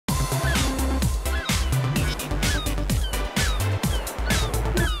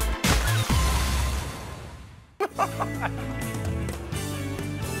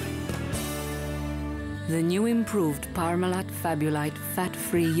The new improved Parmalat Fabulite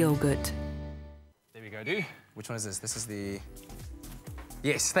fat-free yogurt. There we go, dude. Which one is this? This is the...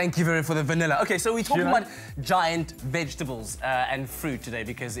 Yes, thank you very for the vanilla. Okay, so we're talking about giant vegetables and fruit today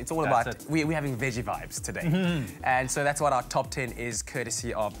because it's all about... We're having veggie vibes today. And so that's what our top 10 is,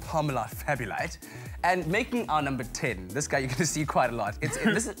 courtesy of Parmalat Fabulite. And making our number 10, this guy you're going to see quite a lot.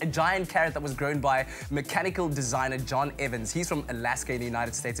 This is a giant carrot that was grown by mechanical designer John Evans. He's from Alaska in the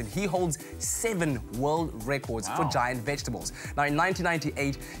United States, and he holds 7 world records for giant vegetables. Now, in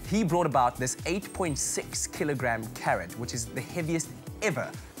 1998, he brought about this 8.6 kilogram carrot, which is the heaviest ever,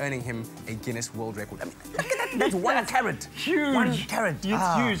 earning him a Guinness World Record. I mean, look at that. That's one carrot. Huge. One carrot.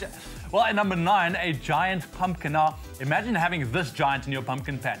 It's huge. Well, at number 9, a giant pumpkin. Now, imagine having this giant in your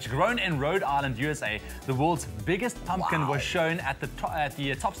pumpkin patch. Grown in Rhode Island, USA, the world's biggest pumpkin was shown at the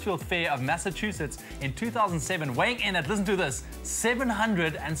Topsfield Fair of Massachusetts in 2007, weighing in at, listen to this,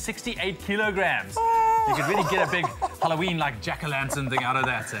 768 kilograms. You could really get a big Halloween, like, jack-o'-lantern thing out of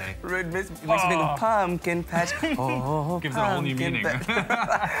that, eh? Red makes me think of pumpkin patch. Gives it a whole new meaning.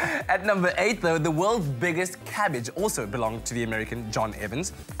 At number 8, though, the world's biggest cabbage also belonged to the American John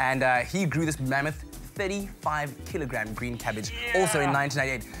Evans. And he grew this mammoth 35-kilogram green cabbage also in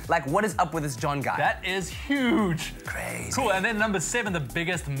 1998. Like, what is up with this John guy? That is huge. Crazy. Cool, and then number 7, the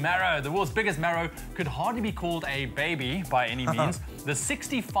biggest marrow. The world's biggest marrow could hardly be called a baby by any means. The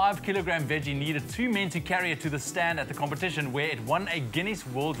 65-kilogram veggie needed 2 men to carry it to the stand at the competition where it won a Guinness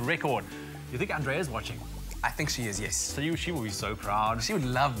World Record. You think Andrea's watching? I think she is, yes. So she will be so proud. She would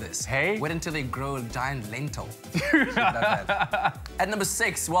love this. Hey? Wait until they grow a giant lentil. She would love that. At number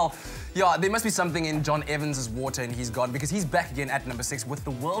 6, well, yeah, there must be something in John Evans' water in his garden because he's back again at number 6 with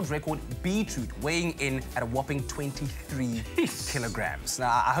the world record beetroot weighing in at a whopping 23 kilograms.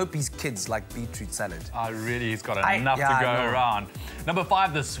 Now, I hope his kids like beetroot salad. Really, he's got enough to go around. Number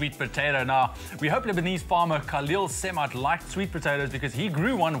 5, the sweet potato. Now, we hope Lebanese farmer Khalil Semat liked sweet potatoes because he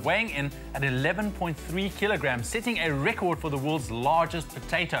grew one weighing in at 11.3 kilograms, setting a record for the world's largest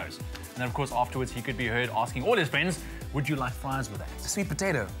potatoes. And then, of course, afterwards, he could be heard asking all his friends, would you like fries with that? Sweet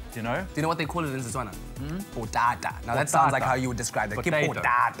potato. Do you know? Do you know what they call it in Setswana? Potata. Now, that sounds like how you would describe it.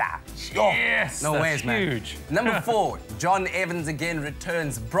 Potata. Yes, no ways, man. Huge. Number 4, John Evans again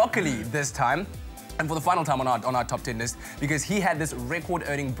returns broccoli this time. And for the final time on our top 10 list, because he had this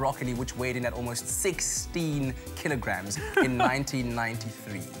record-earning broccoli which weighed in at almost 16 kilograms in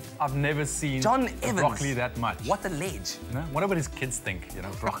 1993. I've never seen John Evans. Broccoli that much. What a ledge. You know? Wonder what his kids think, you know,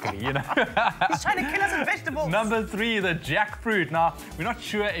 broccoli, you know. He's trying to kill us with vegetables. Number 3, the jackfruit. Now, we're not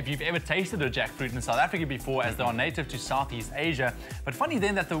sure if you've ever tasted a jackfruit in South Africa before, as they are native to Southeast Asia. But funny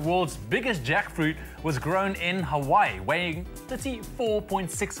then that the world's biggest jackfruit was grown in Hawaii, weighing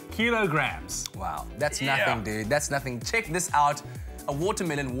 34.6 kilograms. Wow, that's nothing, dude. That's nothing. Check this out. A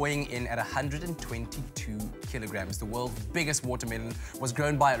watermelon weighing in at 122 kilograms. The world's biggest watermelon was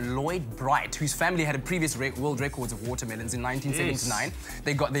grown by Lloyd Bright, whose family had a previous world records of watermelons in 1979.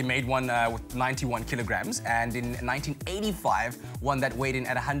 They made one with 91 kilograms, and in 1985, one that weighed in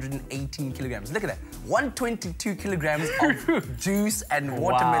at 118 kilograms. Look at that. 122 kilograms of juice and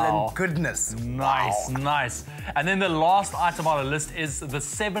watermelon goodness. Nice, nice. And then the last item on our list is the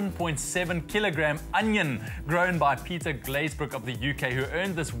 7.7 kilogram onion grown by Peter Glazebrook of the UK, who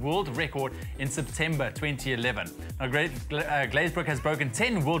earned this world record in September 2011. Now, Glazebrook has broken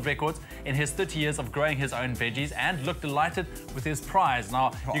 10 world records in his 30 years of growing his own veggies and looked delighted with his prize.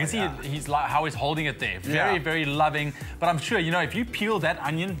 Now, you can see how he's holding it there. Very, very loving. But I'm sure, you know, if you peel that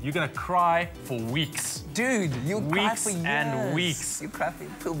onion, you're going to cry for weeks. Dude, you'll cry for years. And weeks. You cry for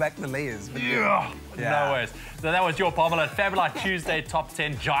peel back the layers. But no ways. So that was your Parmalat Fabulite Tuesday top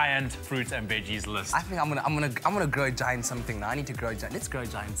 10 giant fruits and veggies list. I think I'm gonna grow a giant something now. I need to grow a giant. Let's grow a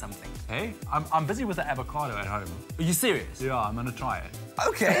giant something. Hey, I'm busy with the avocado at home. Are you serious? Yeah, I'm gonna try it.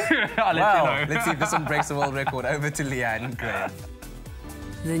 Okay. I'll let you know. Let's see if this one breaks the world record. Over to Leanne. Great.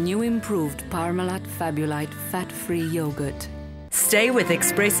 The new improved Parmalat Fabulite fat-free yogurt. Stay with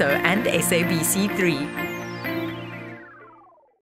Espresso and SABC3.